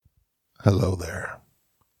Hello there.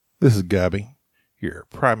 This is Gabby, your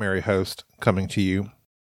primary host, coming to you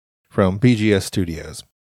from BGS Studios.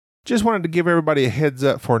 Just wanted to give everybody a heads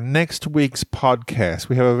up for next week's podcast.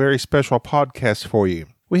 We have a very special podcast for you.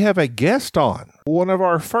 We have a guest on. One of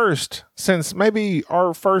our first, since maybe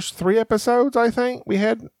our first 3 episodes, I think, we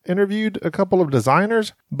had interviewed a couple of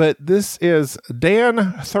designers. But this is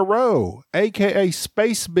Dan Thoreau, a.k.a.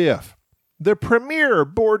 Space Biff, the premier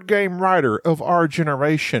board game writer of our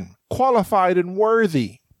generation, qualified and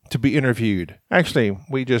worthy to be interviewed. Actually,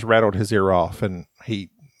 we just rattled his ear off, and he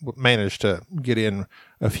managed to get in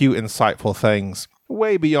a few insightful things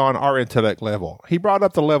way beyond our intellect level. He brought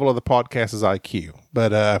up the level of the podcast's IQ.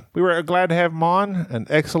 But we were glad to have him on. An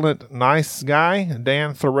excellent, nice guy,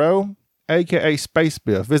 Dan Thoreau, a.k.a. Space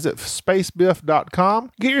Biff. Visit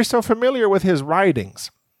spacebiff.com. Get yourself familiar with his writings.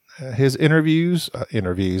 His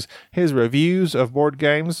his reviews of board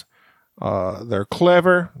games. They're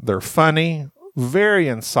clever, they're funny, very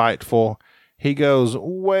insightful. He goes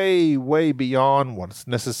way, way beyond what's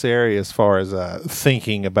necessary as far as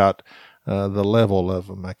thinking about the level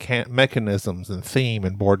of mechanisms and theme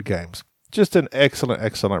in board games. Just an excellent,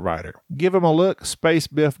 excellent writer. Give him a look,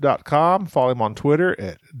 spacebiff.com. Follow him on Twitter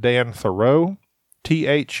at Dan Thoreau,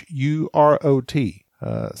 Thurot.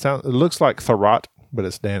 It looks like Thurot, but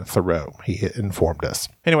it's Dan Thoreau. He informed us.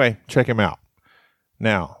 Anyway, check him out.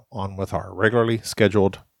 Now, on with our regularly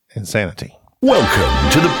scheduled insanity.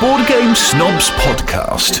 Welcome to the Board Game Snobs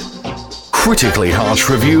Podcast. Critically harsh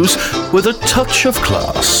reviews with a touch of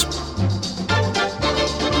class.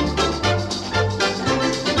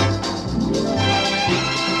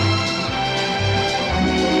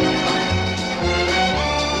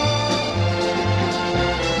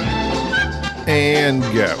 And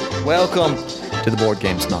go. Welcome to the Board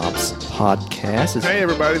Game Snobs Podcast. Hey,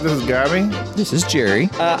 everybody, this is Gabby. This is Jerry.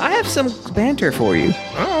 I have some banter for you.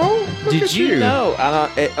 Oh, look Did at you know?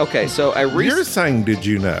 Okay, so You're saying, did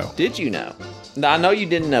you know? Did you know? Now, I know you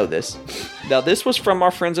didn't know this. Now, this was from our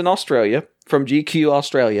friends in Australia, from GQ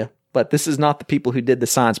Australia, but this is not the people who did the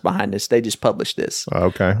science behind this. They just published this.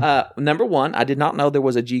 Okay. Number one, I did not know there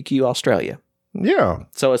was a GQ Australia. Yeah.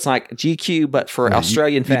 So it's like GQ, but for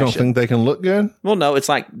Australian fashion. You don't think they can look good? Well, no, it's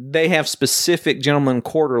like they have specific Gentleman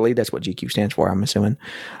Quarterly. That's what GQ stands for, I'm assuming.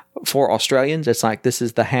 For Australians, it's like, this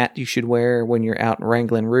is the hat you should wear when you're out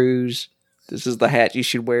wrangling roos. This is the hat you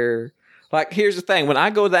should wear. Like, here's the thing. When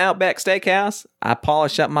I go to the Outback Steakhouse, I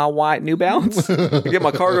polish up my white New Balance, get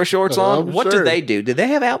my cargo shorts on. What do they do? Do they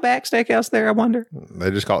have Outback Steakhouse there, I wonder?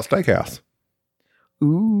 They just call it Steakhouse.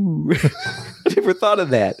 Ooh. I never thought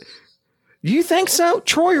of that. Do you think so?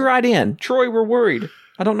 Troy, right in. Troy, we're worried.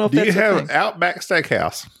 I don't know if Do that's you have thing. Outback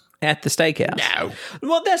Steakhouse? At the steakhouse? No.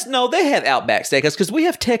 Well, they have Outback Steakhouse because we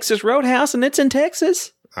have Texas Roadhouse and it's in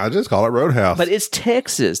Texas. I just call it Roadhouse. But it's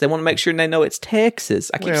Texas. They want to make sure they know it's Texas.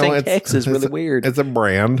 I keep saying Texas, really weird. It's a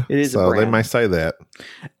brand. It is a so brand. they might say that.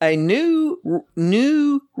 A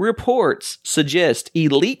new reports suggest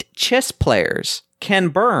elite chess players can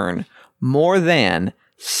burn more than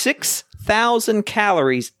 6,000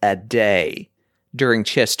 calories a day during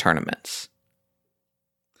chess tournaments.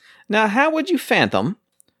 Now, how would you fathom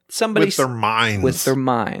somebody with their minds? With their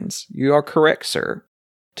minds. You are correct, sir.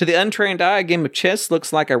 To the untrained eye, a game of chess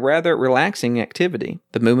looks like a rather relaxing activity.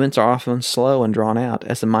 The movements are often slow and drawn out,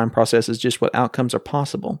 as the mind processes just what outcomes are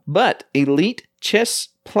possible. But elite chess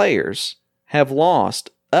players have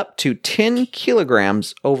lost up to 10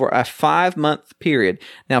 kilograms over a 5-month period.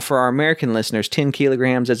 Now, for our American listeners, 10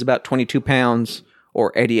 kilograms is about 22 pounds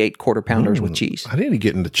or 88 quarter pounders with cheese. I need to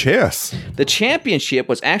get into chess. The championship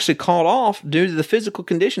was actually called off due to the physical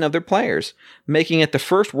condition of their players, making it the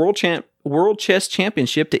first World Chess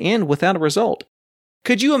Championship to end without a result.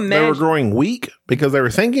 Could you imagine? They were growing weak because they were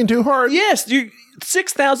thinking too hard? Yes,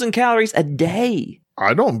 6,000 calories a day.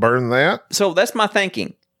 I don't burn that. So that's my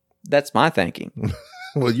thinking.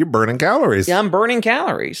 Well, you're burning calories. Yeah, I'm burning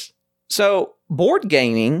calories. So board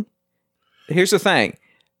gaming, here's the thing.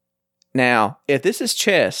 Now, if this is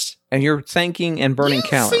chess and you're thinking and burning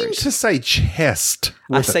calories. You seem to say chest.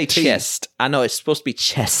 I say chest. I know it's supposed to be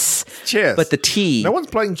chess. Chess. But the T. No one's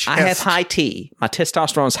playing chess. I have high T. My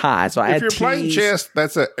testosterone's high, so I add If you're T's. playing chess,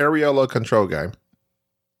 that's an areola control game.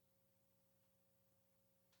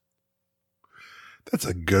 That's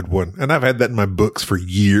a good one. And I've had that in my books for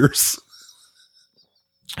years.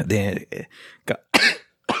 Then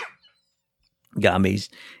Gami's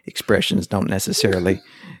expressions don't necessarily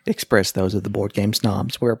express those of the Board Game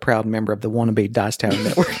Snobs. We're a proud member of the Wannabe Dice Tower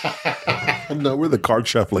Network. No, we're the Card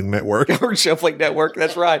Shuffling Network. Card Shuffling Network,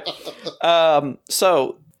 that's right. But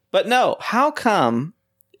no, how come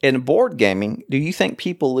in board gaming do you think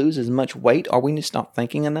people lose as much weight? Are we just not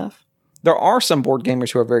thinking enough? There are some board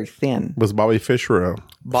gamers who are very thin. Was Bobby Fischer a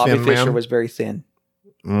Bobby thin Fischer man? was very thin.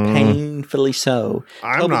 Painfully so.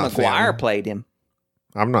 I'm Tobey not Maguire thin. played him.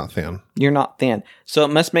 I'm not thin. You're not thin. So it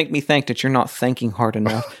must make me think that you're not thinking hard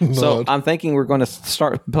enough. So Not. I'm thinking we're going to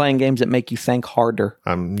start playing games that make you think harder.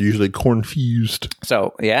 I'm usually confused.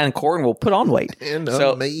 So, yeah, and Corin will put on weight. And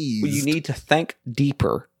so amazed. you need to think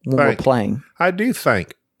deeper when Think. we're playing. I do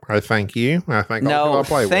think. I thank you. I thank all the people No, I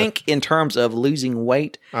play think in terms of losing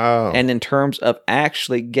weight with. Oh. and in terms of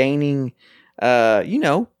actually gaining,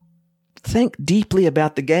 think deeply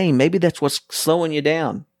about the game. Maybe that's what's slowing you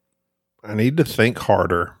down. I need to think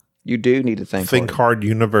harder. You do need to think harder. Hard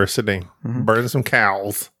University. Burn some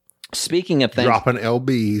cows. Speaking of things, Dropping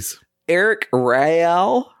LBs. Eric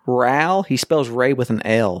Raal, he spells Ray with an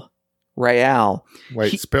L. Raal.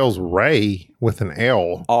 Wait, spells Ray with an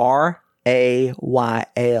L. Rayl.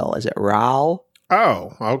 Is it Raal?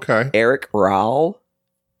 Oh, okay. Eric Raal.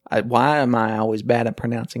 Why am I always bad at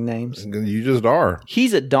pronouncing names? You just are.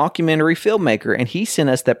 He's a documentary filmmaker, and he sent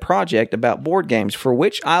us that project about board games, for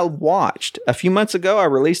which I watched. A few months ago, I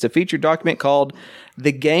released a featured document called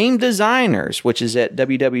The Game Designers, which is at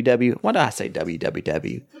www. What did I say,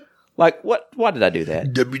 www? Like, what? Why did I do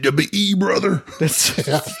that? WWE, brother.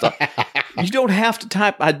 You don't have to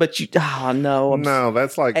type, but you, no. No,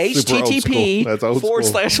 that's like super old school. HTTP That's old school.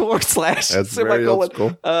 // That's So very I go old with,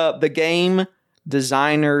 school. The Game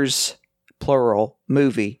Designers, plural,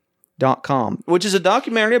 movie.com, which is a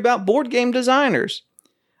documentary about board game designers.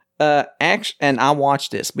 And I watched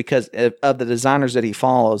this because of the designers that he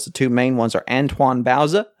follows. The two main ones are Antoine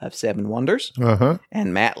Bauza of Seven Wonders Uh-huh.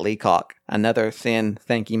 and Matt Leacock, another thin,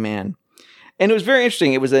 thanky man. And it was very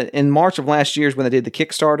interesting. It was in March of last year when they did the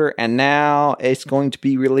Kickstarter, and now it's going to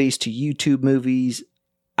be released to YouTube Movies,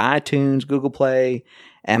 iTunes, Google Play,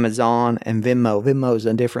 Amazon, and Venmo. Venmo's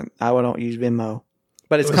a different. I don't use Venmo,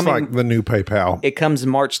 but it's coming. like the new PayPal. It comes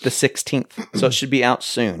March the 16th, so it should be out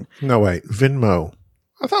soon. No, wait. Venmo.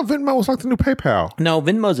 I thought Venmo was like the new PayPal. No,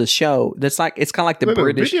 Venmo's a show. That's like it's kind of like the Is it a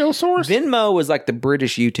British video source? Venmo is like the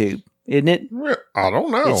British YouTube, isn't it? I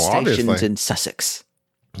don't know, It's stations obviously. in Sussex.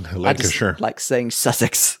 Lancashire. I just like saying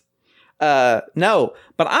Sussex. No,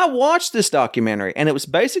 but I watched this documentary, and it was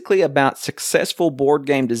basically about successful board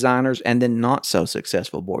game designers and then not so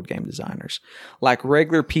successful board game designers, like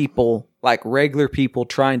regular people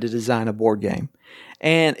trying to design a board game.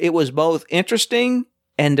 And it was both interesting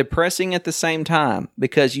and depressing at the same time,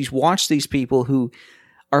 because you watch these people who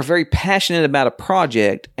are very passionate about a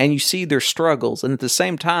project and you see their struggles, and at the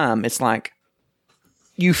same time, it's like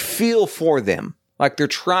you feel for them. Like they're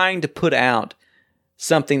trying to put out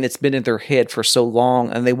something that's been in their head for so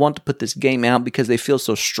long, and they want to put this game out because they feel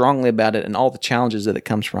so strongly about it and all the challenges that it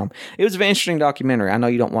comes from. It was a very interesting documentary. I know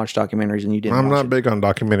you don't watch documentaries, and you didn't. I'm watch not it. big on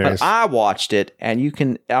documentaries. But I watched it,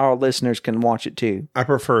 and our listeners can watch it too. I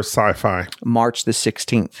prefer sci-fi. March the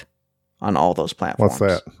 16th on all those platforms.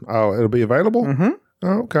 What's that? Oh, it'll be available? Mm-hmm.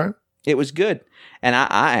 Oh, okay. It was good, and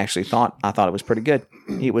I actually thought it was pretty good.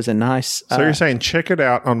 It was a nice. So you're saying check it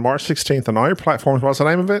out on March 16th on all your platforms. What's the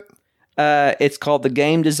name of it? It's called The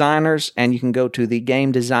Game Designers, and you can go to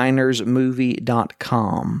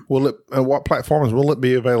thegamedesignersmovie.com. Will it? What platforms will it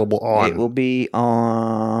be available on? It will be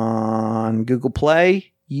on Google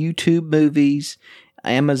Play, YouTube Movies,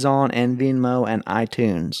 Amazon, and Venmo, and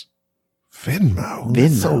iTunes. Venmo.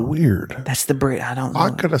 That's so weird. That's the I don't know. I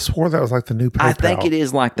could have swore that was like the new PayPal. I think it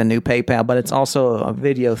is like the new PayPal, but it's also a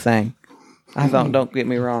video thing. I thought, don't get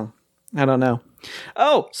me wrong. I don't know.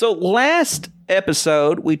 Oh, so last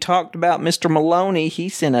episode, we talked about Mr. Maloney. He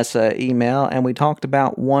sent us an email, and we talked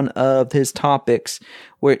about one of his topics,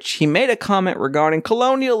 which he made a comment regarding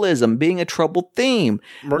colonialism being a troubled theme.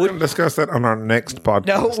 We're going to discuss that on our next podcast.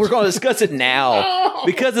 No, we're going to discuss it now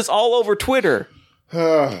because it's all over Twitter.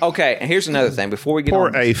 Okay, and here's another thing. Before we get Poor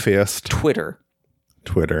on A-Fist. Twitter.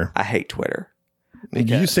 Twitter. I hate Twitter.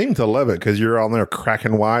 You seem to love it because you're on there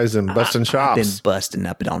cracking wise and busting I've chops. been busting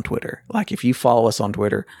up it on Twitter. Like if you follow us on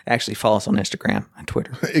Twitter, actually follow us on Instagram and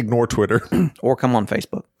Twitter, Ignore Twitter. or come on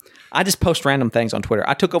Facebook. I just post random things on Twitter.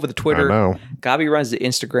 I took over the Twitter. I know. Gabi runs the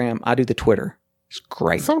Instagram. I do the Twitter. It's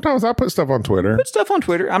great. Sometimes I put stuff on Twitter. Put stuff on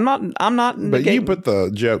Twitter. I'm not But you put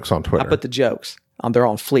the jokes on Twitter. I put the jokes. They're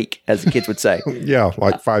on fleek, as the kids would say. Yeah,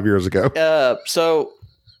 like 5 years ago. So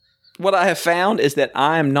what I have found is that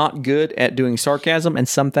I am not good at doing sarcasm, and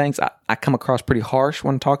some things I come across pretty harsh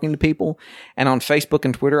when talking to people. And on Facebook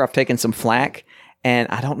and Twitter, I've taken some flack, and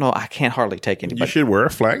I don't know. I can't hardly take anybody. You should wear a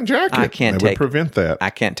flak jacket. I can't They would take- prevent that. I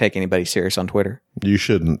can't take anybody serious on Twitter You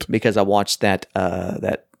shouldn't. because I watched that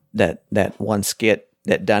one skit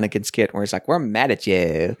that Dunnigan skit where he's like, "We're mad at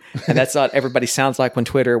you," and that's what everybody sounds like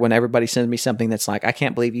when everybody sends me something that's like, "I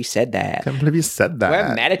can't believe you said that. Can't believe you said that.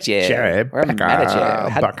 We're mad at you. Jerry We're mad at you.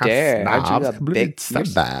 How Becker, dare? Aren't you a snobs. big? Said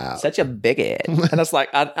You're that. such a bigot." And it's like,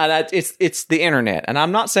 it's the internet, and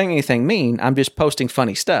I'm not saying anything mean. I'm just posting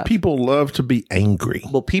funny stuff. People love to be angry.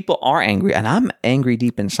 Well, people are angry, and I'm angry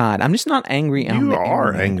deep inside. I'm just not angry on You the are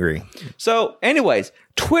internet. angry. So, anyways,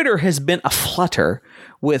 Twitter has been aflutter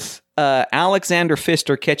with Alexander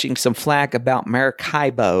Pfister catching some flack about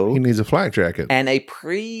Maracaibo He needs a flak jacket. and a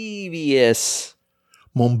previous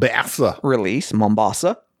Mombasa. release,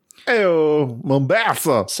 Mombasa. Ew,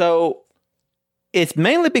 Mombasa. So, it's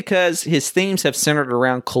mainly because his themes have centered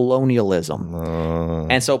around colonialism.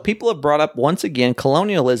 And so people have brought up, once again,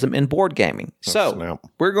 colonialism in board gaming. So snap.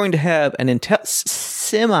 we're going to have an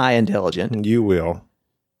semi-intelligent You will.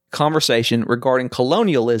 conversation regarding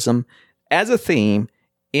colonialism as a theme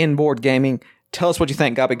in board gaming. Tell us what you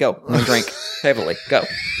think, Gabby. Go. I'm going to drink heavily. Go.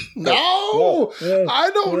 No,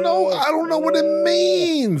 I don't know. I don't know what it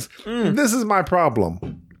means. This is my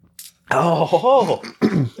problem. Oh,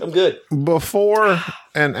 I'm good. Before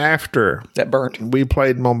and after That burnt. we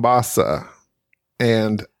played Mombasa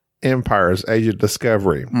and Empire's Age of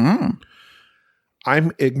Discovery,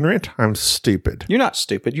 I'm ignorant. I'm stupid. You're not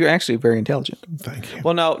stupid. You're actually very intelligent. Thank you.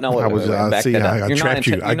 Well, no. I was Back see. that up. I You're not trapped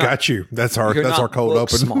you. inte- I you're not- got you. That's our you're not cold book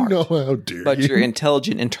open. smart. No, how dare But you? you're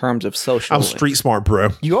intelligent in terms of social. I'm street smart, bro.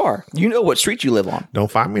 You are. You know what street you live on.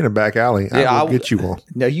 Don't find me in a back alley. Yeah, I will get you on.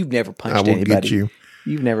 No, you've never punched I will anybody. get you.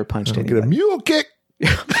 You've never punched Get a anybody. mule kick.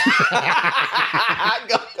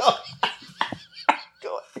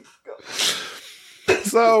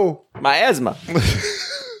 So My asthma.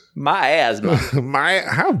 My asthma.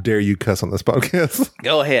 how dare you cuss on this podcast?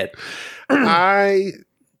 Go ahead.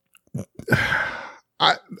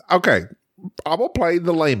 Okay. I will play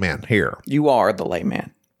the layman here. You are the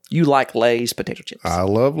layman. You like Lay's potato chips. I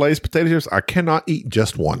love Lay's potato chips. I cannot eat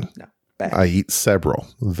just one. No. Bad. I eat several.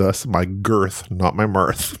 Thus my girth, not my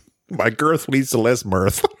mirth. My girth leads to less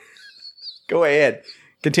mirth. Go ahead.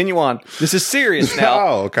 Continue on. This is serious now.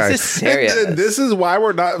 Oh, okay. This is serious. And this is why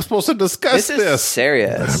we're not supposed to discuss This this. is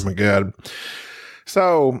serious. Oh my God.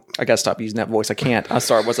 So I gotta stop using that voice. I can't. I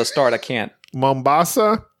start. Once I start, I can't.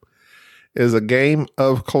 Mombasa is a game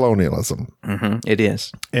of colonialism. It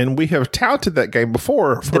is. And we have touted that game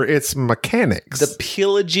before for its mechanics. The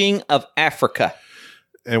pillaging of Africa.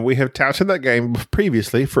 And we have touted that game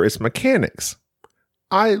previously for its mechanics.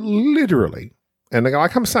 I literally, and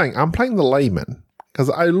like I'm saying, I'm playing the layman because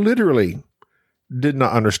I literally did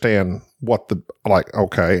not understand what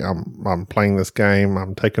okay, I'm playing this game.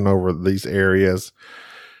 I'm taking over these areas.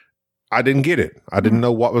 I didn't get it. I didn't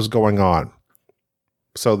know what was going on.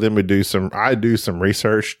 So then I do some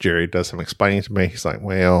research. Jerry does some explaining to me. He's like,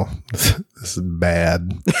 well, this is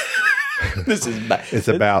bad. This is bad. It's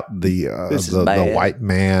about the white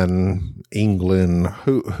man, England.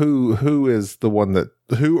 Who is the one that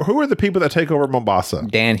who are the people that take over Mombasa?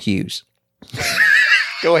 Dan Hughes.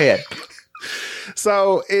 Go ahead.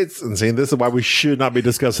 So this is why we should not be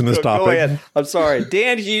discussing this topic. Go ahead. I'm sorry.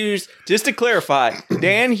 Dan Hughes, just to clarify,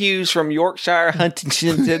 Dan Hughes from Yorkshire,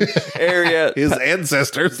 Huntington area His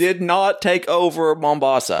ancestors. did not take over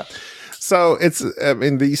Mombasa. So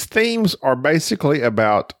these themes are basically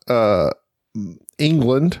about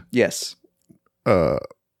England Yes.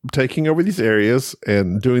 taking over these areas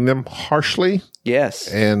and doing them harshly Yes.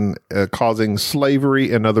 and causing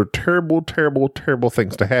slavery and other terrible, terrible, terrible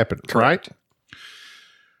things to happen. Correct. Right?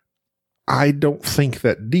 I don't think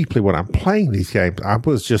that deeply when I'm playing these games. I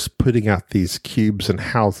was just putting out these cubes and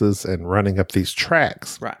houses and running up these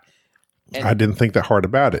tracks. Right. I didn't think that hard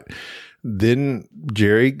about it. Then,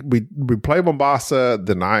 Jerry, we play Mombasa.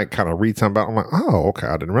 Then I kind of read something about it. I'm like, oh, okay.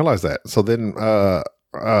 I didn't realize that. So then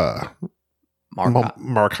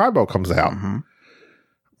Maracaibo comes out. Mm-hmm.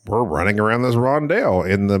 We're running around this rondelle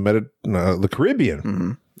in the Caribbean.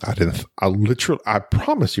 Mm-hmm. I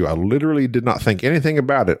promise you, I literally did not think anything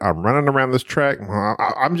about it. I'm running around this track.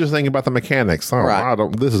 I'm just thinking about the mechanics. Right.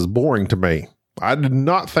 This is boring to me. I did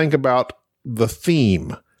not think about the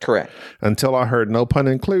theme Correct. until I heard No Pun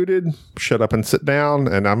Included, Shut Up and Sit Down,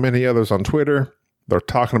 and many others on Twitter. They're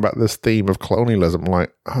talking about this theme of colonialism. I'm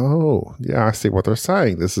like, oh, yeah, I see what they're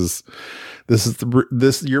saying.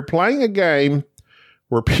 You're playing a game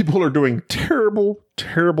where people are doing terrible,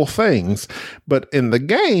 terrible things. But in the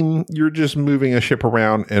game, you're just moving a ship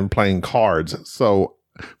around and playing cards. So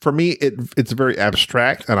for me, it's very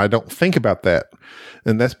abstract, and I don't think about that.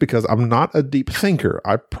 And that's because I'm not a deep thinker.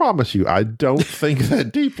 I promise you, I don't think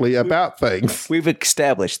that deeply about things. We've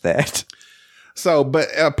established that. So, but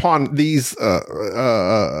upon these,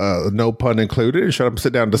 no pun included, and shut up and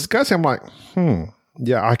sit down and discuss, I'm like,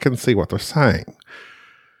 yeah, I can see what they're saying.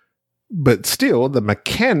 But still, the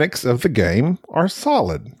mechanics of the game are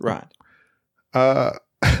solid. Right. I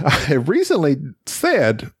recently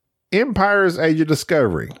said Empire's Age of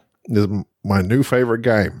Discovery is my new favorite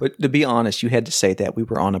game. But to be honest, you had to say that. We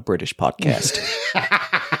were on a British podcast.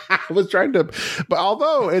 I was trying to, but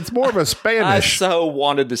although it's more of a Spanish. I so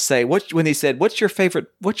wanted to say when he said, "What's your favorite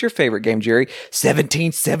game, Jerry?"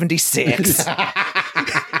 1776.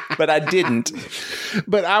 But I didn't.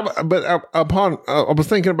 But I was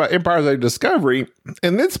thinking about Empire's Age of Discovery,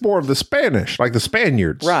 and it's more of the Spanish, like the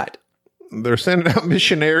Spaniards, Right. They're sending out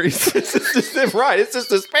missionaries. Right. It's just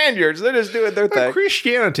the Spaniards. They're just doing their thing.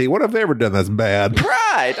 Christianity. What have they ever done that's bad?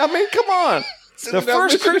 Right. I mean, come on. The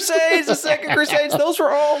first Crusades, the second Crusades, those were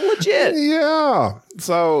all legit. Yeah.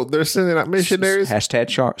 So they're sending out missionaries.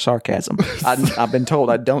 Hashtag sarcasm. I've been told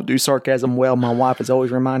I don't do sarcasm well. My wife is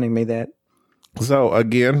always reminding me that. So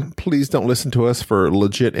again, please don't listen to us for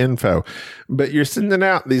legit info. But you're sending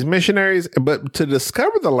out these missionaries, but to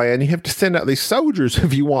discover the land, you have to send out these soldiers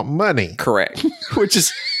if you want money. Correct. Which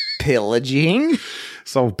is pillaging.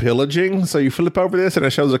 So pillaging. So you flip over this and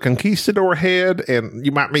it shows a conquistador head, and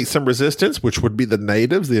you might meet some resistance, which would be the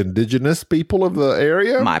natives, the indigenous people of the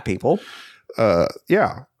area. My people.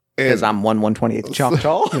 Yeah. Because I'm 1/128th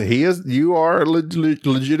Choctaw. You are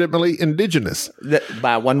legitimately indigenous.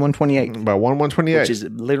 By 1/128. By 1/128. Which is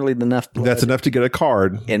literally enough blood. That's enough to get a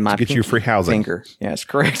card in my to get you free housing. Finger. Yes,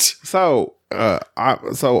 correct. So,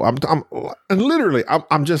 I'm literally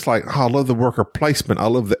just like, I love the worker placement. I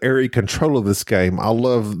love the area control of this game. I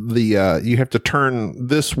love the, you have to turn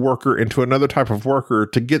this worker into another type of worker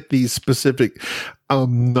to get these specific,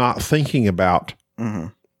 not thinking about. Mm-hmm.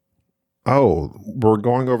 Oh, we're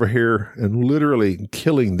going over here and literally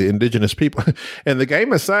killing the indigenous people. And the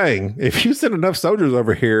game is saying, if you send enough soldiers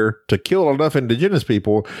over here to kill enough indigenous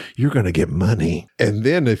people, you're going to get money. And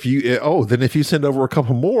then if you send over a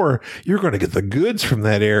couple more, you're going to get the goods from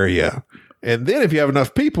that area. And then if you have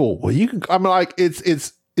enough people, well, you can, I'm like,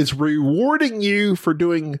 it's rewarding you for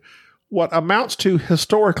doing what amounts to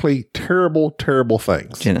historically terrible, terrible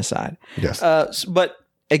things. Genocide. Yes. But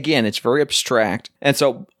again, it's very abstract. And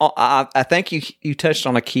so I think you touched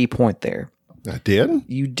on a key point there. I did?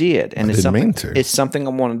 You did. And it's something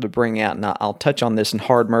I wanted to bring out. And I'll touch on this and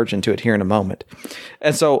hard merge into it here in a moment.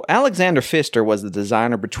 And so Alexander Pfister was the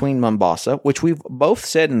designer between Mombasa, which we've both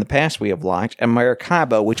said in the past we have liked, and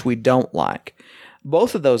Maracaibo, which we don't like.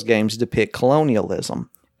 Both of those games depict colonialism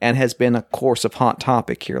and has been a course of hot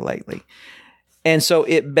topic here lately. And so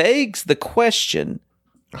it begs the question.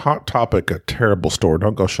 Hot Topic, a terrible store.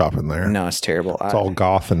 Don't go shopping there. No, it's terrible. It's all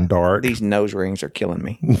goth and dark. These nose rings are killing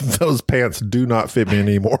me. Those pants do not fit me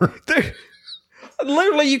anymore.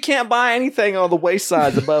 Literally, you can't buy anything on the waist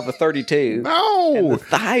size above a 32. No. And the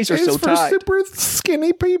thighs are so tight. It's for super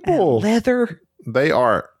skinny people. And leather. They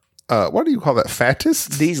are, what do you call that,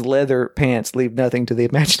 fattists? These leather pants leave nothing to the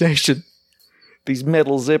imagination. These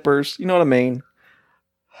metal zippers. You know what I mean?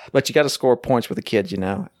 But you got to score points with the kids, you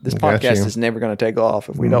know. This podcast is never going to take off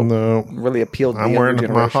if we don't really appeal to the younger generation.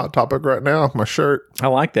 I'm wearing my Hot Topic right now, my shirt. I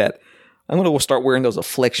like that. I'm going to start wearing those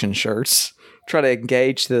Affliction shirts. Try to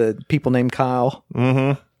engage the people named Kyle.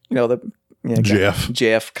 Mm-hmm. You know,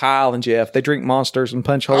 Jeff, Kyle and Jeff. They drink Monsters and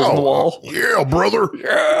punch holes in the wall. Yeah, brother.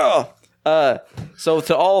 Yeah. So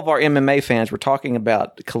to all of our MMA fans, we're talking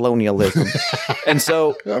about colonialism. And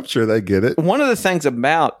so I'm sure they get it. One of the things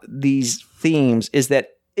about these themes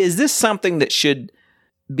is this something that should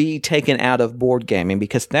be taken out of board gaming?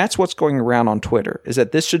 Because that's what's going around on Twitter, is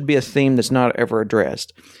that this should be a theme that's not ever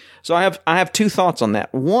addressed. So I have two thoughts on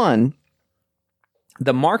that. One,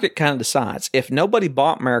 the market kind of decides. If nobody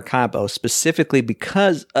bought Maracaibo specifically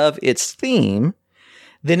because of its theme,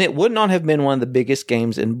 then it would not have been one of the biggest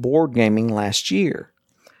games in board gaming last year.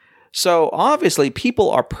 So obviously people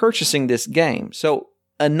are purchasing this game. So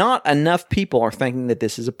not enough people are thinking that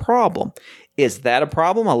this is a problem. Is that a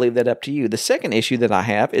problem? I'll leave that up to you. The second issue that I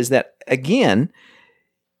have is that, again,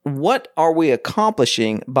 what are we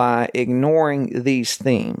accomplishing by ignoring these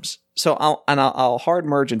themes? So I'll hard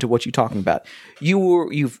merge into what you're talking about.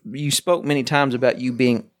 You spoke many times about you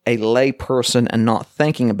being a lay person and not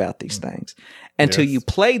thinking about these things until you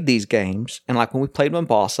played these games. And like when we played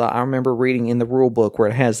Mombasa, I remember reading in the rule book where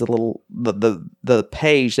it has the little the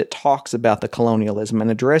page that talks about the colonialism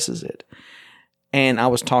and addresses it. And I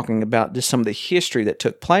was talking about just some of the history that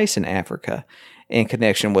took place in Africa in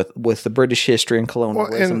connection with the British history and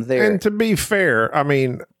colonialism there. And to be fair, I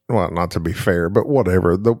mean, well, not to be fair, but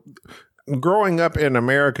whatever. Growing up in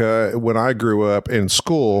America, when I grew up in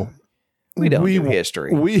school, We don't do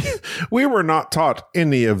history. We were not taught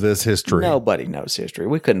any of this history. Nobody knows history.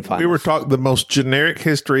 We couldn't find. We were taught the most generic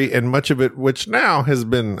history, and much of it, which now has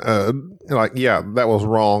been that was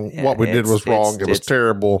wrong. Yeah, what we did was wrong. It was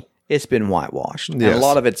terrible. It's been whitewashed. Yes. And a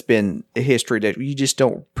lot of it's been history that you just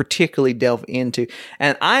don't particularly delve into.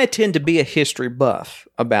 And I tend to be a history buff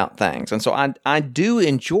about things. And so I do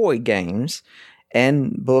enjoy games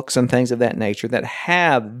and books and things of that nature that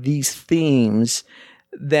have these themes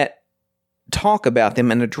that talk about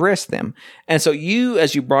them and address them. And so you,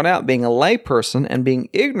 as you brought out, being a layperson and being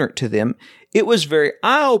ignorant to them, it was very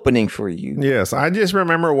eye-opening for you. Yes, I just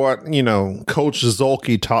remember what, Coach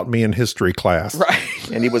Zolke taught me in history class.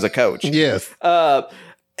 Right, and he was a coach. Yes.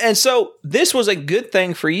 And so this was a good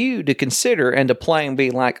thing for you to consider and to play and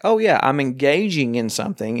be like, oh yeah, I'm engaging in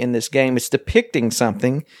something in this game. It's depicting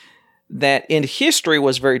something that in history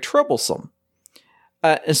was very troublesome.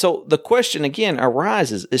 And so the question again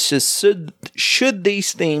arises, is just should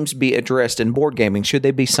these themes be addressed in board gaming? Should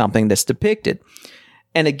they be something that's depicted?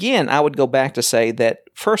 And again, I would go back to say that,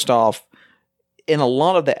 first off, in a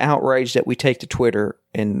lot of the outrage that we take to Twitter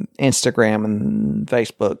and Instagram and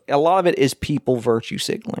Facebook, a lot of it is people virtue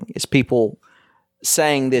signaling. It's people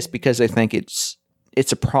saying this because they think it's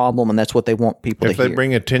a problem and that's what they want people to hear. If they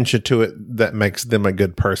bring attention to it, that makes them a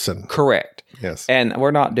good person. Correct. Yes. And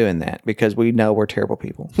we're not doing that because we know we're terrible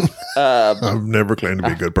people. I've never claimed to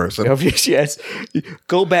be a good person. Yes.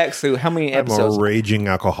 Go back through how many episodes. I'm a raging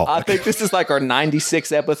alcoholic. I think this is like our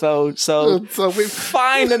 96th episode. So we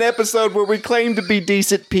find an episode where we claim to be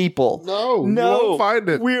decent people. No, you won't find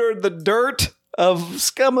it. We are the dirt of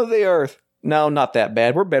scum of the earth. No, not that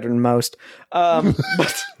bad. We're better than most.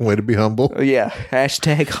 But way to be humble. Yeah.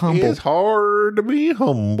 Hashtag humble. It's hard to be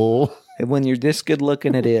humble. When you're this good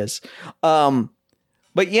looking, it is.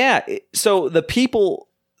 But yeah, so the people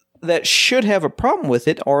that should have a problem with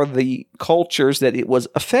it are the cultures that it was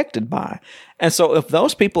affected by. And so if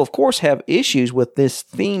those people, of course, have issues with this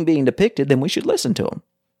theme being depicted, then we should listen to them.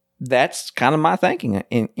 That's kind of my thinking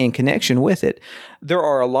in connection with it. There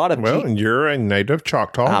are a lot of... Well, you're a native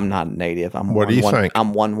Choctaw. I'm not a native. What do you think?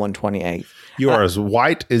 I'm 1/128. You are as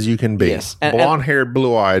white as you can be. Yes. Blonde-haired,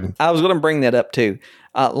 blue-eyed. I was going to bring that up too.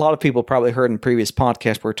 A lot of people probably heard in previous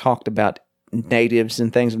podcasts where we talked about natives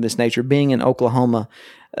and things of this nature. Being in Oklahoma,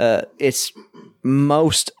 it's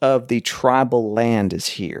most of the tribal land is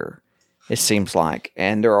here, it seems like.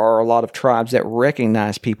 And there are a lot of tribes that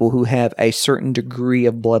recognize people who have a certain degree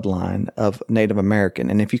of bloodline of Native American.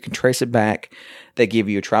 And if you can trace it back, they give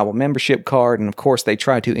you a tribal membership card. And of course, they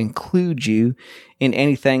try to include you in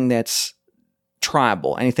anything that's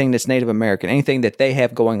tribal, anything that's Native American, anything that they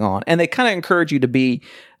have going on. And they kind of encourage you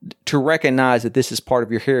to recognize that this is part of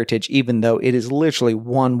your heritage, even though it is literally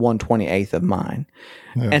 1/128th of mine.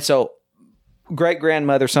 Yeah. And so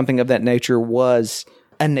great-grandmother, something of that nature, was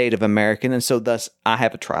a Native American. And so thus I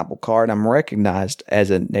have a tribal card. I'm recognized as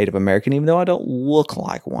a Native American, even though I don't look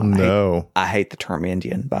like one. No. I hate the term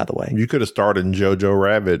Indian, by the way. You could have started in Jojo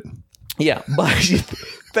Rabbit. Yeah, but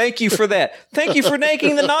thank you for that. Thank you for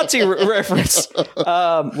making the Nazi reference,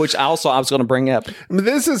 which I was going to bring up.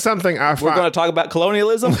 This is something We're going to talk about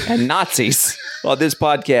colonialism and Nazis on this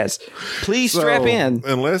podcast. Please strap in.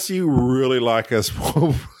 Unless you really like us,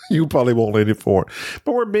 you probably won't need it for it.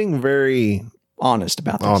 But we're being very honest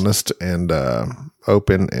about this. Honest and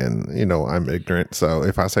open, and I'm ignorant. So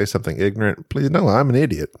if I say something ignorant, please know I'm an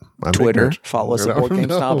idiot. I'm Twitter. Ignorant. Follow us at Board Game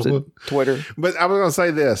Snobs at Twitter. But I was going to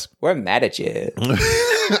say this. We're mad at you.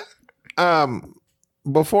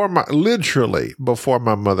 Before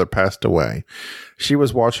my mother passed away, she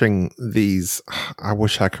was watching these, I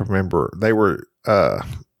wish I could remember. They were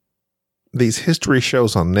these history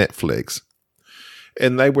shows on Netflix.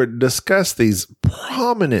 And they would discuss these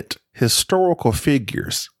prominent historical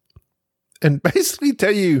figures and basically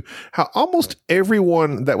tell you how almost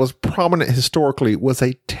everyone that was prominent historically was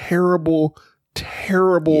a terrible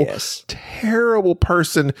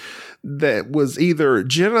person that was either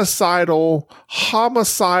genocidal,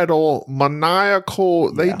 homicidal,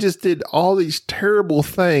 maniacal. They just did all these terrible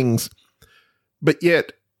things. But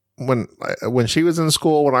yet, when she was in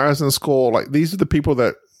school, when I was in school, like these are the people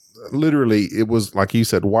that literally, it was like you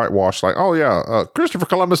said, whitewashed. Like, oh yeah, Christopher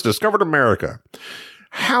Columbus discovered America.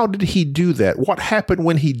 How did he do that? What happened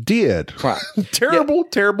when he did? Right.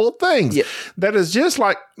 Terrible things. Yeah. That is just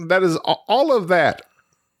like, that is all of that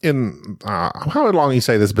in, how long you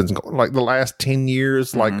say this has been, like the last 10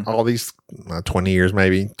 years, like all these 20 years,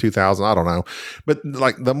 maybe 2000, I don't know. But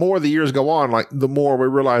like the more the years go on, like the more we're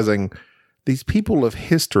realizing these people of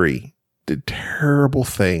history did terrible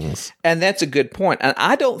things. And that's a good point. And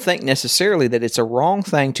I don't think necessarily that it's a wrong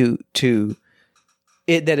thing to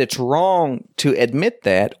that it's wrong to admit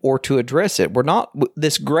that or to address it. We're not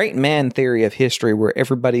this great man theory of history where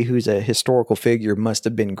everybody who's a historical figure must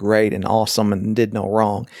have been great and awesome and did no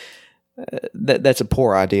wrong. That's a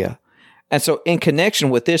poor idea. And so in connection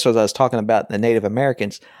with this, as I was talking about the Native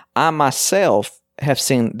Americans, I myself have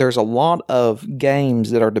seen there's a lot of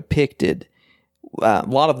games that are depicted, a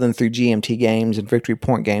lot of them through GMT games and Victory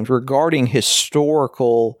Point games regarding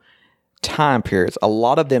historical time periods, a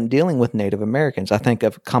lot of them dealing with Native Americans. I think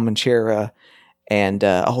of Comanchera and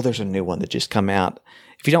there's a new one that just come out.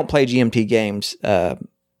 If you don't play GMT games, they're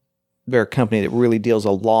a company that really deals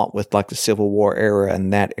a lot with like the Civil War era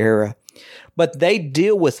and that era. But they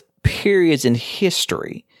deal with periods in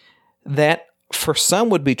history that for some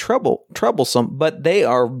would be troublesome, but they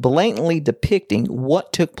are blatantly depicting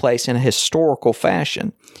what took place in a historical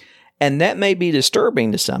fashion. And that may be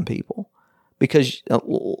disturbing to some people. Because,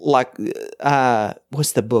 what's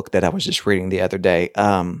the book that I was just reading the other day?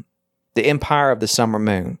 The Empire of the Summer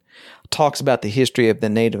Moon talks about the history of the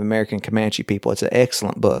Native American Comanche people. It's an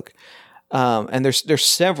excellent book, and there's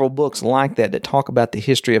several books like that talk about the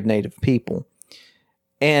history of Native people,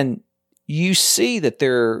 and you see that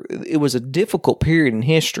it was a difficult period in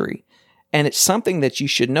history. And it's something that you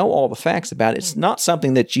should know all the facts about. It's not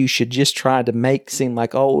something that you should just try to make seem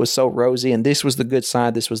like, oh, it was so rosy and this was the good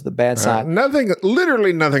side, this was the bad side.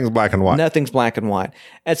 Literally nothing's black and white. Nothing's black and white.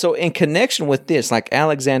 And so in connection with this, like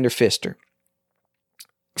Alexander Pfister,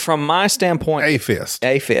 from my standpoint... A fist.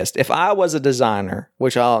 If I was a designer,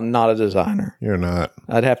 which I'm not a designer. You're not.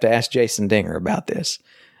 I'd have to ask Jason Dinger about this.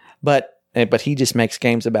 But he just makes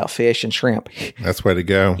games about fish and shrimp. That's the way to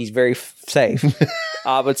go. He's very safe.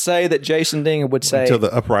 I would say that Jason Dinger would say... Until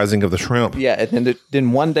the uprising of the shrimp. Yeah, and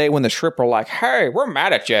then one day when the shrimp are like, hey, we're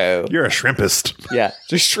mad at you. You're a shrimpist. Yeah,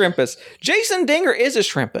 just shrimpist. Jason Dinger is a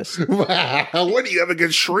shrimpist. What do you have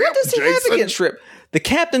against shrimp, What does he Jason? have against shrimp? The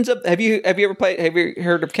captains of... Have you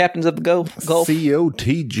heard of Captains of the Gulf?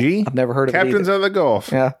 COTG? I've never heard of Captains it of the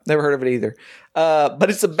Gulf. Yeah, never heard of it either. But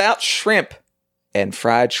it's about shrimp and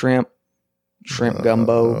fried shrimp. Shrimp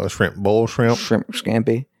gumbo. Shrimp bowl shrimp. Shrimp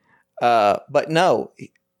scampi. But no,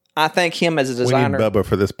 I thank him as a designer. We need Bubba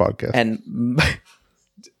for this podcast. And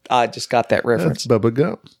I just got that reference. That's Bubba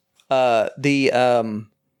Gump. The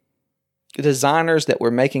designers that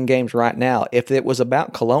were making games right now, if it was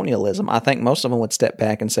about colonialism, I think most of them would step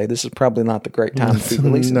back and say, this is probably not the great time to be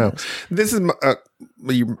releasing this. This is my,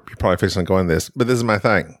 you're probably fixing to go in this, but this is my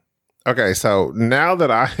thing. Okay, so now that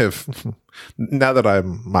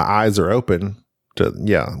my eyes are open to,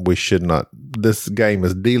 we should not, this game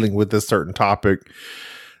is dealing with this certain topic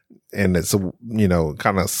and it's,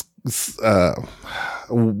 kind of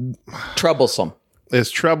troublesome. It's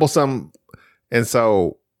troublesome. And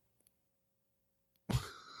so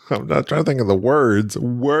I'm not trying to think of the words.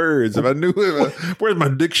 If I knew where's my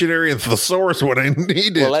dictionary and thesaurus, what I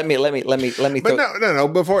needed. Well, let me. But no.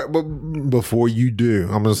 Before you do,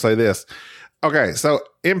 I'm going to say this. Okay, so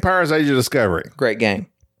Empire's Age of Discovery, great game.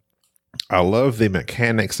 I love the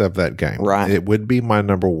mechanics of that game. Right, it would be my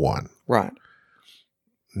number one. Right.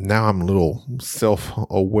 Now I'm a little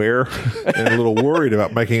self-aware and a little worried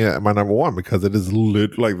about making it my number one because it is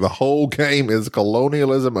like the whole game is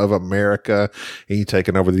colonialism of America and you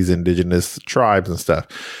taking over these indigenous tribes and stuff.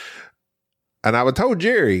 And I told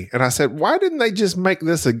Jerry, and I said, why didn't they just make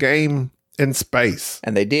this a game in space?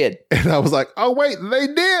 And they did. And I was like, oh, wait, they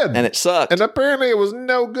did. And it sucked. And apparently it was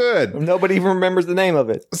no good. Nobody even remembers the name of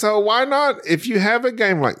it. So why not, if you have a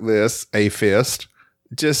game like this, A Fist,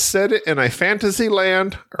 just set it in a fantasy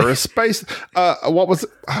land or a space. What's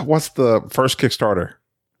the first Kickstarter?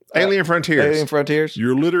 Alien Frontiers. Alien Frontiers.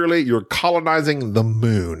 You're colonizing the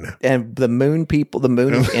moon. And the moon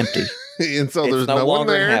is empty. And so it's there's no one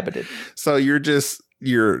longer there. Inhabited. So you're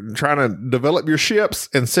trying to develop your ships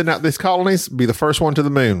and send out these colonies, be the first one to the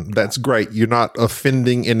moon. That's great. You're not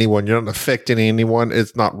offending anyone. You're not affecting anyone.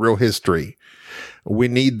 It's not real history. We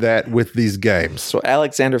need that with these games. So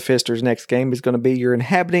Alexander Pfister's next game is going to be you're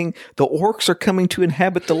inhabiting, the orcs are coming to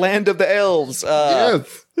inhabit the land of the elves.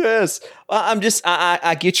 Yes.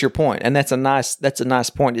 I get your point. And that's a nice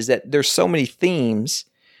point, is that there's so many themes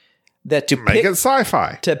that to make it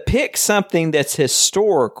sci-fi. To pick something that's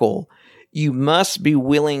historical, you must be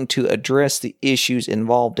willing to address the issues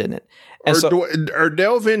involved in it. And or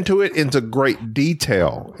delve into it into great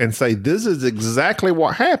detail and say, this is exactly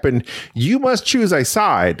what happened. You must choose a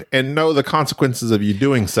side and know the consequences of you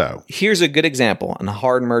doing so. Here's a good example, and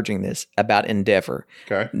hard merging this, about Endeavor.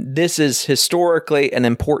 Okay. This is historically an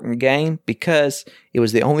important game because it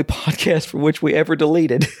was the only podcast for which we ever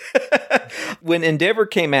deleted. When Endeavor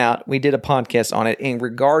came out, we did a podcast on it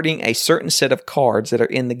regarding a certain set of cards that are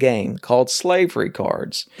in the game called slavery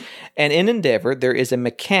cards. And in Endeavor, there is a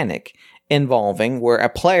mechanic involving where a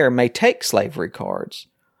player may take slavery cards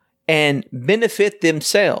and benefit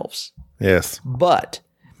themselves. Yes. But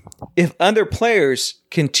if other players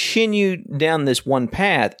continue down this one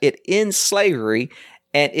path, it ends slavery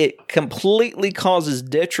and it completely causes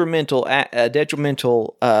detrimental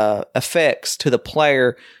effects to the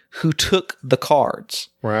player who took the cards.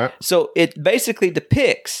 Right. So it basically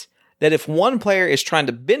depicts that if one player is trying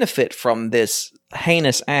to benefit from this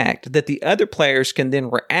heinous act, that the other players can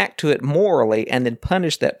then react to it morally and then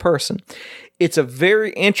punish that person. It's a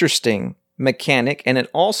very interesting mechanic, and it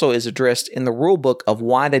also is addressed in the rule book of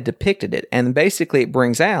why they depicted it. And basically it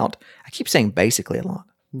brings out, I keep saying basically a lot.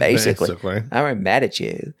 Basically. I'm mad at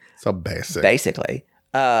you. So basic. Basically.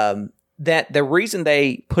 That the reason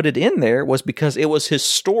they put it in there was because it was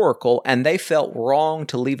historical and they felt wrong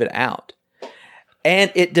to leave it out.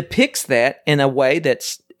 And it depicts that in a way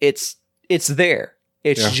that's it's there.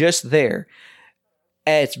 It's just there.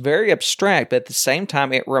 And it's very abstract, but at the same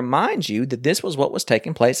time, it reminds you that this was what was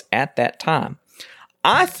taking place at that time.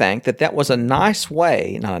 I think that was a nice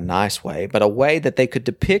way, not a nice way, but a way that they could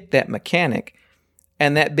depict that mechanic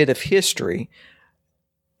and that bit of history.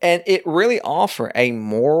 And it really offer a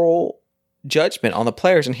moral judgment on the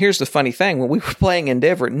players. And here's the funny thing. When we were playing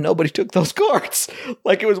Endeavor, nobody took those cards.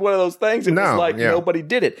 Like it was one of those things. It was like nobody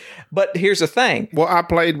did it. But here's the thing. Well, I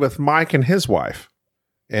played with Mike and his wife,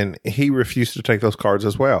 and he refused to take those cards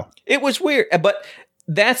as well. It was weird. But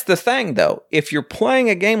that's the thing, though. If you're playing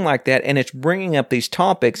a game like that and it's bringing up these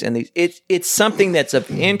topics and it's something that's of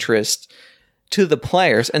interest to the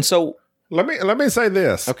players. And so Let me say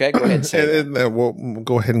this. Okay, go ahead and say that. We'll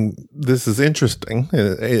go ahead and this is interesting,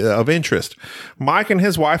 of interest. Mike and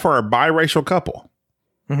his wife are a biracial couple.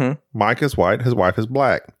 Mm-hmm. Mike is white, his wife is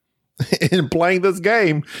black. In playing this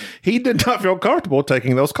game, he did not feel comfortable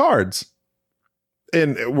taking those cards.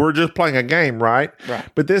 And we're just playing a game, right? Right.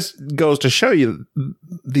 But this goes to show you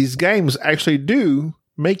these games actually do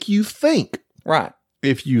make you think. Right.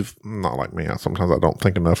 If you've not like me, sometimes I don't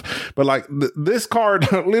think enough, but like this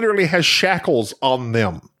card literally has shackles on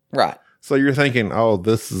them. Right. So you're thinking, oh,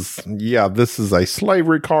 this is a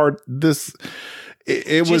slavery card.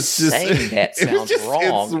 It was just saying that sounds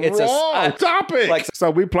wrong. It's wrong topic.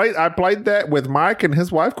 So I played that with Mike and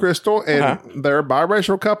his wife Crystal, and they're a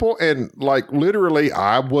biracial couple, and like literally,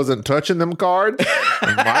 I wasn't touching them cards.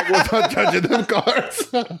 And Mike was not touching them cards,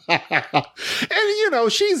 and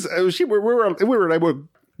we were able.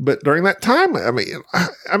 But during that time, I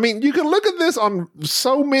mean, you can look at this on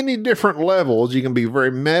so many different levels. You can be very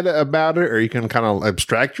meta about it, or you can kind of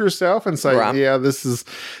abstract yourself and say, yeah, it's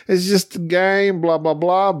just a game, blah, blah,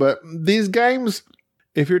 blah. But these games,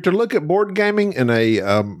 if you're to look at board gaming in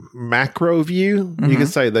a macro view, you can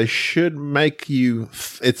say they should make you,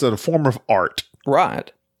 it's a form of art.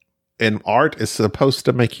 Right. And art is supposed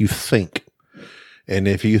to make you think. And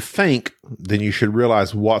if you think, then you should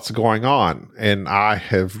realize what's going on. And I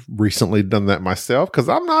have recently done that myself because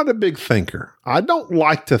I'm not a big thinker. I don't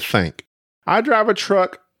like to think. I drive a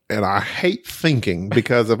truck and I hate thinking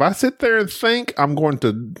because if I sit there and think, I'm going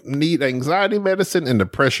to need anxiety medicine and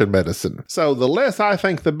depression medicine. So the less I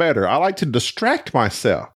think, the better. I like to distract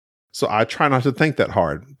myself. So I try not to think that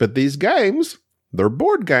hard. But these games, they're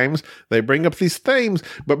board games. They bring up these themes.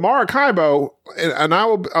 But Maracaibo, and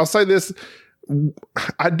I'll say this,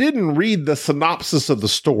 I didn't read the synopsis of the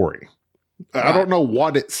story. Right. I don't know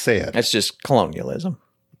what it said. That's just colonialism.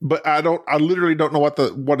 But I literally don't know what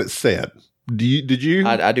it said. Did you?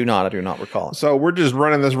 I do not. I do not recall it. So we're just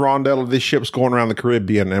running this rondel of these ships going around the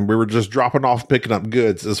Caribbean, and we were just dropping off, picking up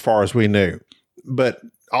goods as far as we knew. But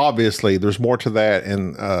obviously, there's more to that.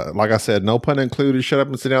 And like I said, no pun included. Shut up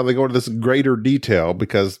and sit down. They go into this greater detail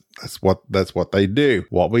because that's what they do.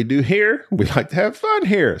 What we do here, we like to have fun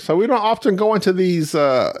here. So we don't often go into these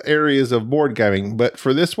areas of board gaming. But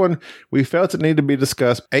for this one, we felt it needed to be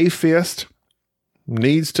discussed. A-Fist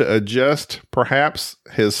needs to adjust perhaps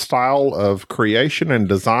his style of creation and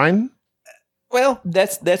design. Well,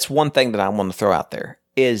 that's one thing that I want to throw out there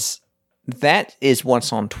is that is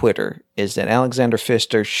what's on Twitter, is that Alexander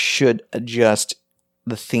Pfister should adjust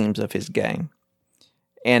the themes of his game.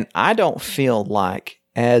 And I don't feel like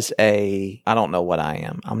I don't know what I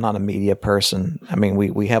am. I'm not a media person. I mean,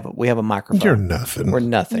 we have a microphone. You're nothing. We're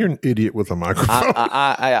nothing. You're an idiot with a microphone.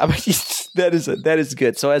 That is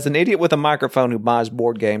good. So as an idiot with a microphone who buys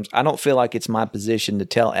board games, I don't feel like it's my position to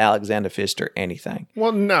tell Alexander Pfister anything.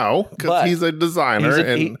 Well, no, because he's a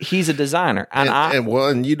designer. He's a designer.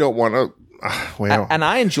 And you don't want to. well, And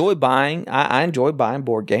I enjoy buying. I enjoy buying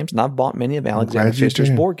board games, and I've bought many of Alexander glad you Pfister's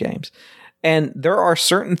do. board games. And there are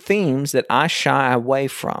certain themes that I shy away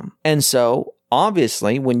from. And so,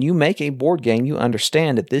 obviously, when you make a board game, you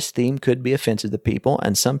understand that this theme could be offensive to people,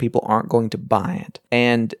 and some people aren't going to buy it.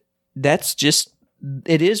 And that's just,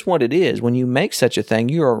 it is what it is. When you make such a thing,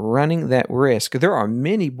 you are running that risk. There are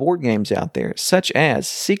many board games out there, such as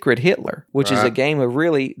Secret Hitler, which is a Right. game of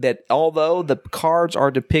really that, although the cards are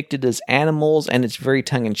depicted as animals and it's very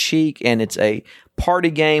tongue in cheek and it's a party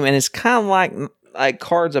game and it's kind of like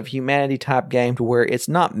Cards of Humanity type game to where it's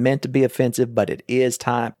not meant to be offensive, but it is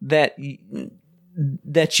type that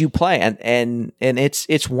you play, and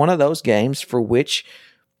it's one of those games for which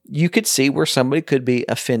you could see where somebody could be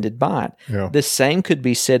offended by it. Yeah. The same could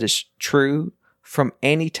be said as true from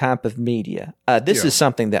any type of media. This Yeah. is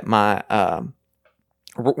something that my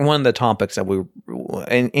one of the topics that we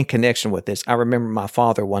in connection with this. I remember my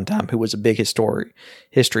father one time, who was a big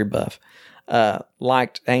history buff,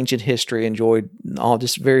 liked ancient history, enjoyed all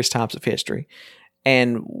just various types of history,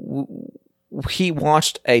 and he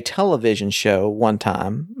watched a television show one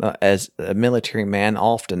time as a military man.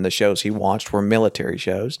 Often the shows he watched were military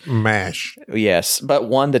shows. MASH. Yes, but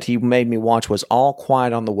one that he made me watch was All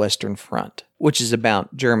Quiet on the Western Front, which is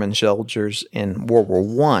about German soldiers in World War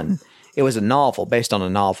One. It was a novel based on a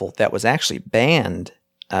novel that was actually banned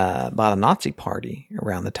by the Nazi Party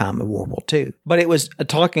around the time of World War II. But it was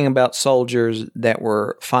talking about soldiers that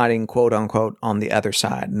were fighting, quote unquote, on the other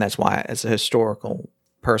side. And that's why, as a historical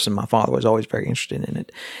person, my father was always very interested in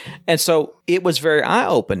it. And so it was very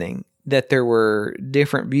eye-opening that there were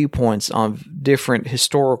different viewpoints on different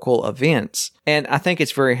historical events. And I think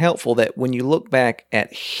it's very helpful that when you look back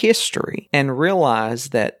at history and realize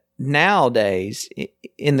that nowadays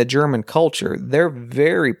in the German culture, they're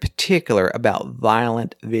very particular about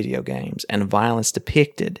violent video games and violence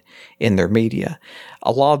depicted in their media.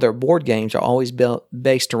 A lot of their board games are always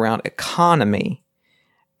based around economy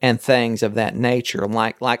and things of that nature.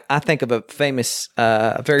 Like I think of a famous,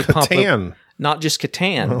 very popular, Catan. not just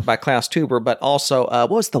Catan by Klaus Tuber, but also what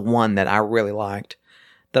was the one that I really liked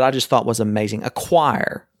that I just thought was amazing?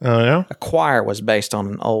 Acquire. Oh, yeah? Acquire was based on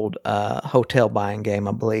an old hotel buying game,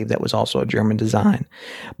 I believe, that was also a German design.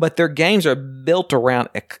 But their games are built around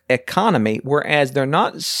economy, whereas they're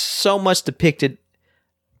not so much depicted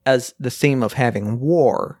as the theme of having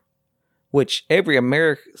war, which every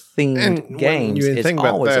American-themed game is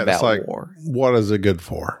always about war. What is it good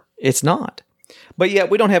for? It's not. But yet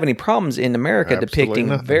we don't have any problems in America Absolutely depicting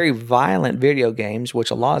nothing. very violent video games,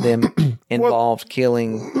 which a lot of them involved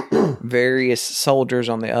killing various soldiers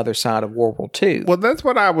on the other side of World War II. Well, that's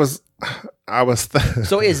what I was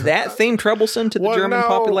So is that theme troublesome to the German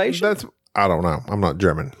population? I don't know. I'm not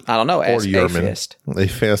German. I don't know. As German. atheist. A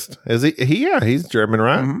fist. Is he? Yeah, he's German,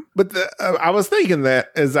 right? Mm-hmm. But I was thinking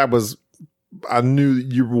that as I knew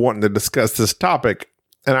you were wanting to discuss this topic,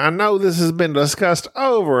 and I know this has been discussed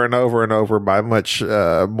over and over and over by much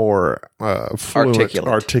more fluent,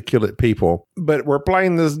 articulate people. But we're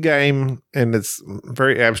playing this game, and it's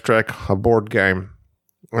very abstract, a board game.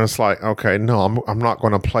 And it's like, okay, no, I'm not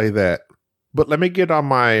going to play that. But let me get on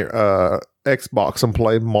my Xbox and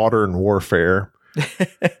play Modern Warfare,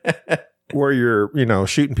 where you're,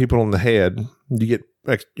 shooting people in the head. You get,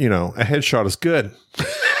 a headshot is good.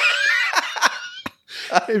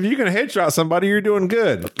 If you can headshot somebody, you're doing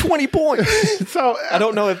good. 20 points. So I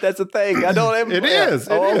don't know if that's a thing. I don't ever. It is.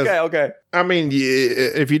 Okay. I mean,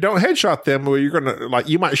 if you don't headshot them, well, you're gonna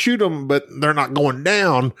you might shoot them, but they're not going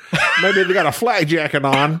down. Maybe they got a flak jacket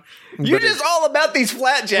on. You're just all about these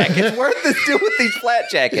flat jackets. What is this do with these flat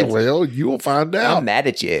jackets? Well, you will find out. I'm mad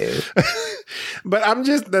at you. But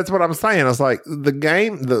that's what I'm saying. It's like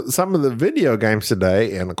some of the video games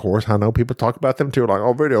today, and of course, I know people talk about them too, like,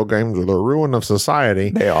 oh, video games are the ruin of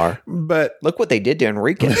society. They are. But look what they did to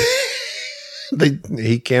Enrique.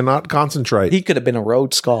 He cannot concentrate. He could have been a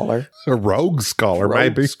Rhodes Scholar. A Rogue Scholar,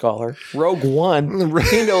 maybe. Scholar. Rogue One.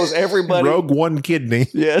 He knows everybody. Rogue One Kidney.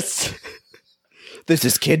 Yes. This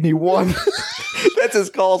is Kidney One. That's his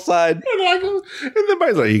call sign. And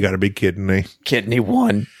everybody's like, you got to be kidding me. Kidney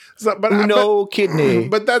One. So, no kidney.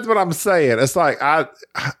 But that's what I'm saying. It's like,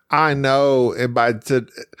 I know.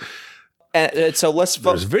 So let's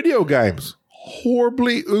there's video games.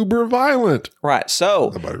 Horribly uber violent. Right.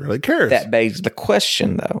 So nobody really cares. That begs the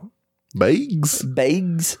question, though.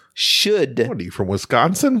 Begs. Should. What are you, from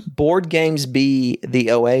Wisconsin? Board games be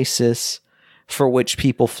the oasis for which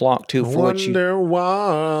people flock to? Why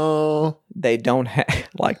they don't have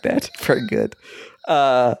like that. Very good.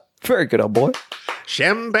 Very good, old boy.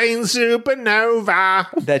 Champagne Supernova.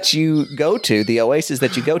 That you go to, the Oasis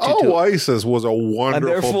that you go to. Oasis was a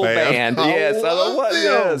wonderful band. Yes,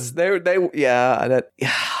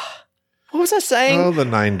 yes. What was I saying? Oh, the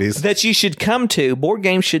 90s. That you should come to. Board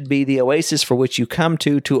games should be the oasis for which you come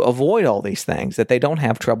to avoid all these things, that they don't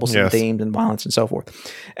have troublesome themes and violence and so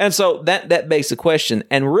forth. And so that begs the question,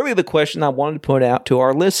 and really the question I wanted to put out to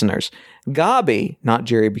our listeners. Gabi, not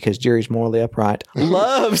Jerry because Jerry's morally upright,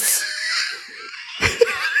 loves...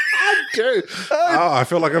 I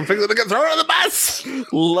feel like I'm fixing to get thrown on the bus.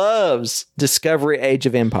 Loves Discovery Age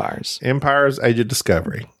of Empires. Empires Age of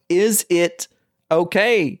Discovery. Is it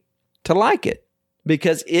okay to like it?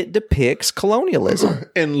 Because it depicts colonialism.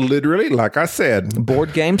 And literally, like I said,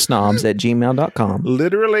 boardgamesnobs@gmail.com.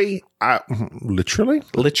 Literally. I've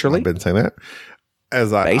been saying that.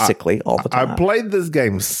 Basically all the time. I played this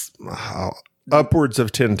game upwards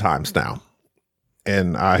of 10 times now.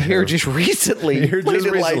 And just recently.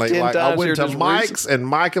 I went to Mike's and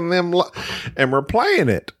Mike and them, and we're playing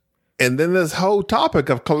it. And then this whole topic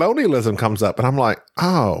of colonialism comes up, and I'm like,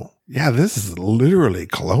 oh, yeah, this is literally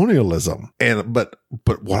colonialism. But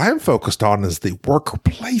what I'm focused on is the worker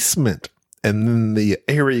placement, and then the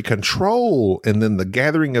area control, and then the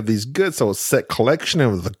gathering of these goods. So it's set collection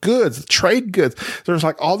of the goods, the trade goods. There's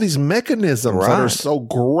like all these mechanisms that are so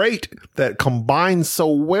great that combine so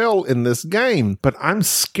well in this game. But I'm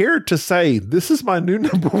scared to say this is my new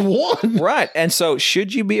number one. Right. And so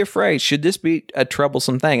should you be afraid? Should this be a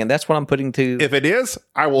troublesome thing? And that's what I'm putting to... If it is,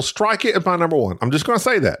 I will strike it as my number one. I'm just going to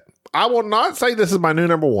say that. I will not say this is my new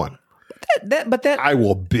number one. But I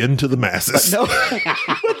will bend to the masses. But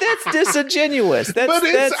that's disingenuous.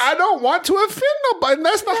 I don't want to offend nobody.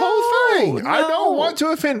 That's the whole thing. I don't want to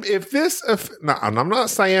offend. And I'm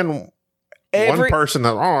not saying one person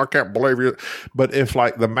that, I can't believe you. But if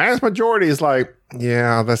like the mass majority is like,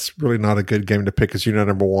 yeah, that's really not a good game to pick as your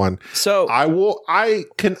number one. So I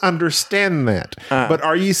can understand that. But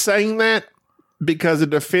are you saying that because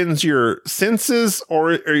it offends your senses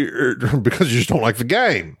or because you just don't like the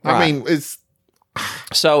game? Right. I mean, it's...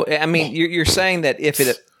 So, I mean, you're saying that if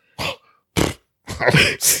it...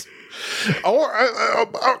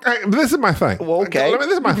 okay, this is my thing. Well, okay. This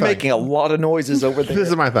is my thing. Making a lot of noises over there. This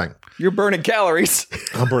is my thing. You're burning calories.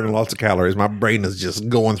 I'm burning lots of calories. My brain is just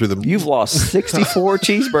going through them. You've lost 64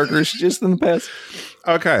 cheeseburgers just in the past.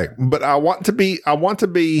 Okay, but I want to be...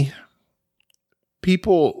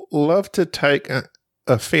 People love to take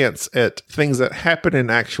offense at things that happen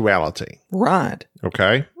in actuality. Right.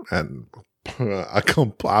 Okay? And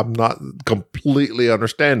I'm not completely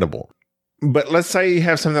understandable. But let's say you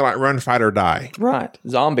have something like Run, Fight, or Die. Right.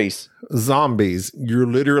 Zombies. You're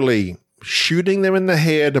literally shooting them in the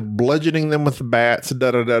head, bludgeoning them with bats,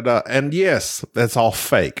 da-da-da-da. And yes, that's all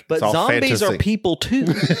fake. But all zombies fantasy. are people too.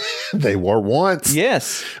 They were once.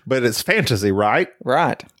 Yes. But it's fantasy, right?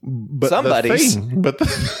 Right. But somebody's. But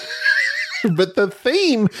the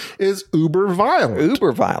theme is uber violent.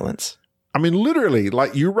 Uber violence. I mean, literally,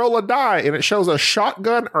 like you roll a die and it shows a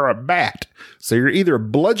shotgun or a bat. So you're either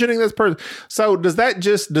bludgeoning this person. So does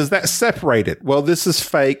that separate it? Well, this is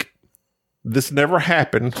fake. This never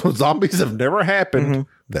happened. Zombies have never happened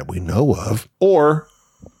that we know of. Or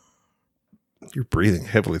you're breathing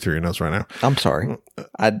heavily through your nose right now. I'm sorry.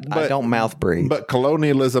 I don't mouth breathe. But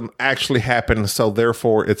colonialism actually happened, so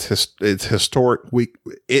therefore it's historic.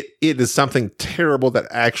 It is something terrible that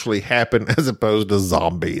actually happened as opposed to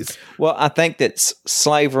zombies. Well, I think that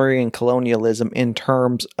slavery and colonialism in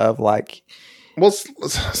terms of like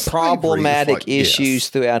problematic issues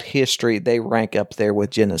throughout history, they rank up there with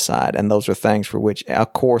genocide. And those are things for which,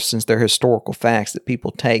 of course, since they're historical facts that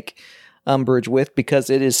people take umbrage with, because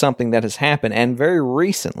it is something that has happened and very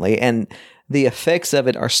recently, and the effects of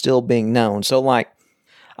it are still being known. So like,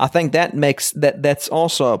 I think that makes that's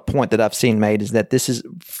also a point that I've seen made, is that this is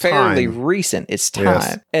fairly recent. It's time.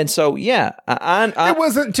 Yes. And so, yeah, it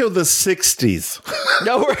wasn't until the 60s.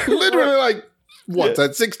 No, literally like, what's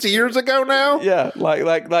that, 60 years ago now? Yeah,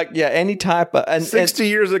 like any type of... And 60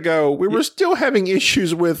 years ago, we were still having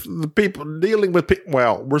issues with the people dealing with...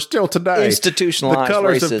 Well, we're still today. Institutionalized the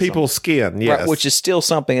colors racism. Of people's skin, yes. Right, which is still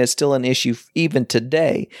something that's still an issue even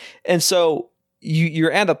today. And so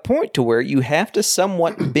you're at a point to where you have to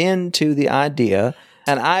somewhat bend to the idea...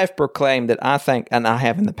 And I have proclaimed that I think, and I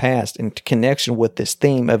have in the past, in connection with this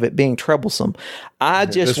theme of it being troublesome, I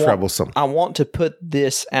want to put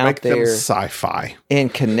this out Make there, them sci-fi, in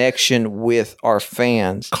connection with our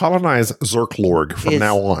fans. Colonize Zerklorg from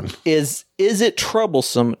now on. Is it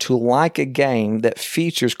troublesome to like a game that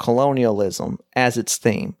features colonialism as its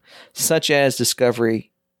theme, such as Discovery?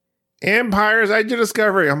 Empires Age of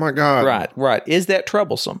Discovery. Oh my God! Right. Is that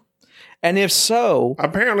troublesome? And if so,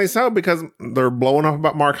 Apparently so, because they're blowing up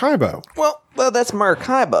about Maracaibo. well, that's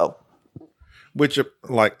Maracaibo. Which,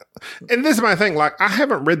 like, and this is my thing. Like, I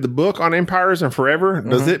haven't read the book on Empires in forever.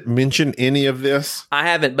 Does it mention any of this? I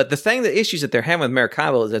haven't, but the issues that they're having with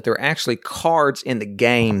Maracaibo is that there are actually cards in the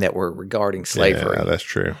game that were regarding slavery. Yeah, that's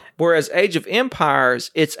true. Whereas Age of Empires,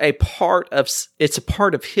 it's a part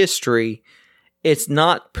of history. It's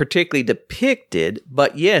not particularly depicted,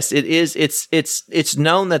 but yes, it is. It's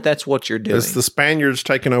known that that's what you're doing. It's the Spaniards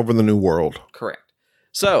taking over the New World. Correct.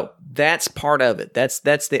 So that's part of it. That's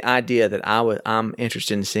the idea that I'm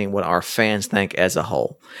interested in seeing what our fans think as a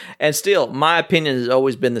whole. And still, my opinion has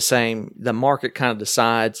always been the same. The market kind of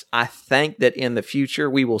decides. I think that in the future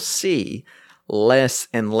we will see less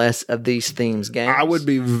and less of these themes games. I would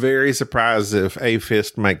be very surprised if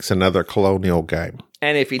A-Fist makes another colonial game.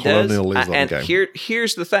 And if he does, Colonialism game.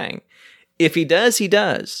 here's the thing. If he does, he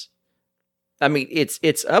does. I mean,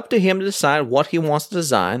 it's up to him to decide what he wants to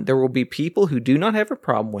design. There will be people who do not have a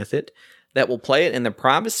problem with it that will play it in the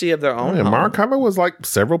privacy of their own home. Maracaibo was like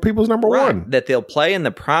several people's number one. That they'll play in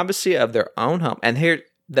the privacy of their own home. And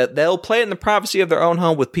that they'll play it in the privacy of their own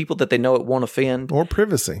home with people that they know it won't offend. Or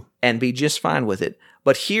privacy. And be just fine with it.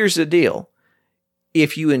 But here's the deal.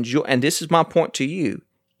 If you enjoy, and this is my point to you,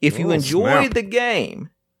 if you enjoy the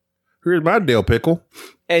game... Here's my dill pickle.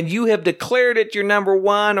 And you have declared it your number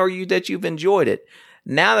one, or that you've enjoyed it.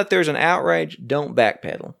 Now that there's an outrage, don't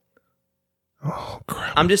backpedal. Oh,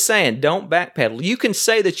 crap. I'm just saying, don't backpedal. You can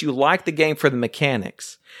say that you like the game for the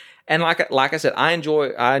mechanics. And like I said, I enjoy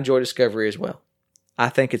Discovery as well. I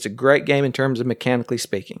think it's a great game in terms of mechanically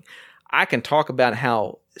speaking. I can talk about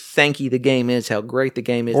how thanky the game is, how great the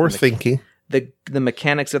game is. Or thinky. The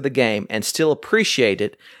mechanics of the game, and still appreciate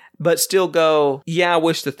it. But still go, yeah, I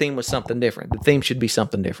wish the theme was something different. The theme should be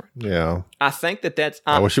something different. Yeah. I think that's...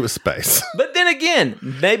 I wish it was space. But then again,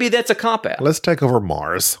 maybe that's a cop-out. Let's take over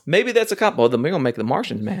Mars. Maybe that's a cop-out. Well, then we're going to make the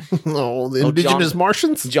Martians mad. Oh, the indigenous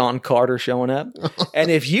Martians? John Carter showing up.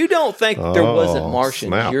 And if you don't think there wasn't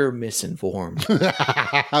Martians, you're misinformed.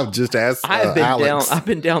 I've just asked I've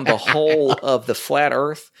been down the whole of the flat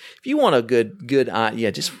Earth. If you want a good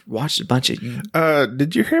just watch a bunch of...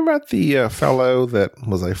 Did you hear about the fellow that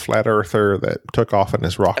was a flat earther that took off in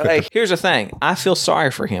his rocket? Hey, here's the thing. I feel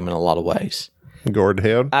sorry for him in a lot of ways. Go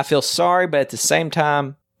ahead. I feel sorry, but at the same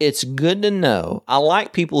time, it's good to know. I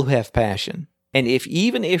like people who have passion. And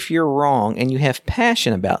even if you're wrong and you have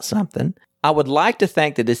passion about something, I would like to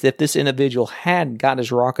think that if this individual had got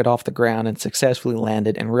his rocket off the ground and successfully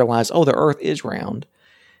landed and realized, oh, the Earth is round,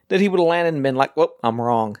 that he would have landed and been like, whoop, I'm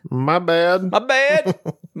wrong. My bad. My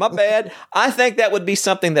bad. I think that would be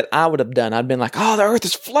something that I would have done. I'd been like, oh, the Earth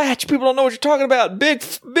is flat. People don't know what you're talking about. Big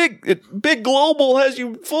global has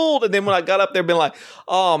you fooled. And then when I got up there, been like,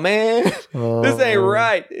 oh man, this ain't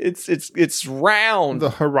right. It's round. The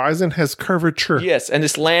horizon has curvature. Yes. And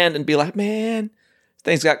just land and be like, man, this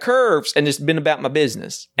thing's got curves, and just been about my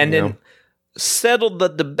business. And then settled the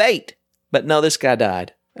debate. But no, this guy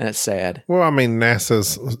died. And it's sad. Well, I mean,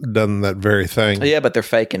 NASA's done that very thing. Yeah, but they're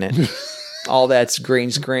faking it. All that's green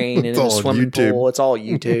screen and in a swimming pool. It's all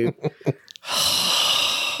YouTube.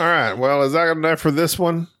 All right. Well, is that enough for this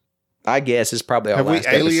one? I guess it's probably our last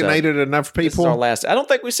episode. Have we alienated enough people? This is our last. I don't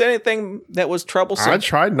think we said anything that was troublesome. I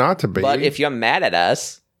tried not to be. But if you're mad at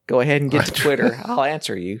us, go ahead and get to Twitter. I'll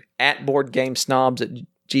answer you.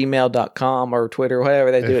 @BoardGameSnobs@gmail.com or Twitter, whatever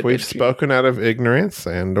they do. If we've spoken out of ignorance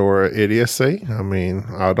and or idiocy, I mean,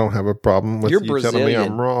 I don't have a problem with you telling me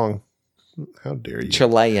I'm wrong. How dare you?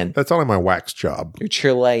 Chilean. That's only my wax job. You're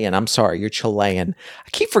Chilean. I'm sorry. You're Chilean. I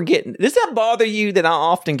keep forgetting. Does that bother you that I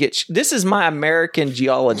often get... This is my American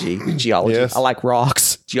geology. Yes. I like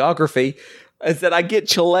rocks. Geography. Is that I get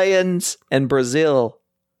Chileans and Brazil.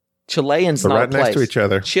 Chileans not right a place. Next to each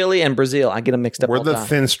other. Chile and Brazil. I get them mixed up. We're the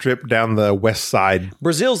thin strip down the west side.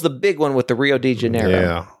 Brazil's the big one with the Rio de Janeiro.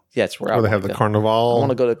 Yeah. That's where they have the Carnival. I want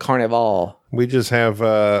to go to Carnival. We just have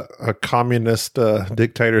a communist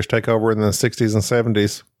dictators take over in the 60s and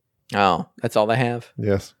 70s. Oh, that's all they have?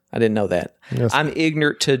 Yes. I didn't know that. Yes. I'm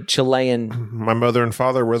ignorant to Chilean. My mother and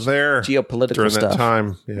father were there. Geopolitical during stuff. that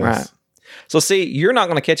time. Yes. Right. So see, you're not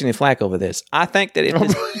going to catch any flack over this. I think that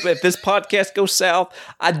if this podcast goes south,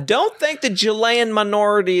 I don't think the Chilean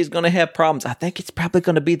minority is going to have problems. I think it's probably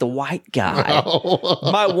going to be the white guy.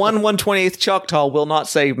 My 1/128th Choctaw will not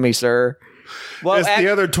save me, sir. Well, it's the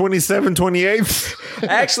other 27/28.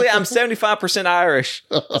 Actually, I'm 75% Irish,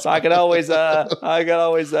 so I could always,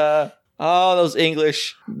 those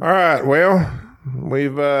English. All right, well,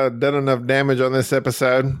 we've done enough damage on this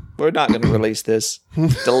episode. We're not going to release this.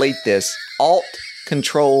 Delete this. Alt,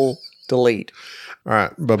 Control, Delete. All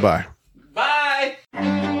right, bye-bye. Bye.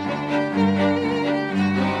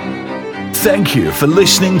 Thank you for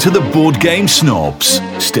listening to the Board Game Snobs.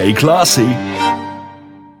 Stay classy.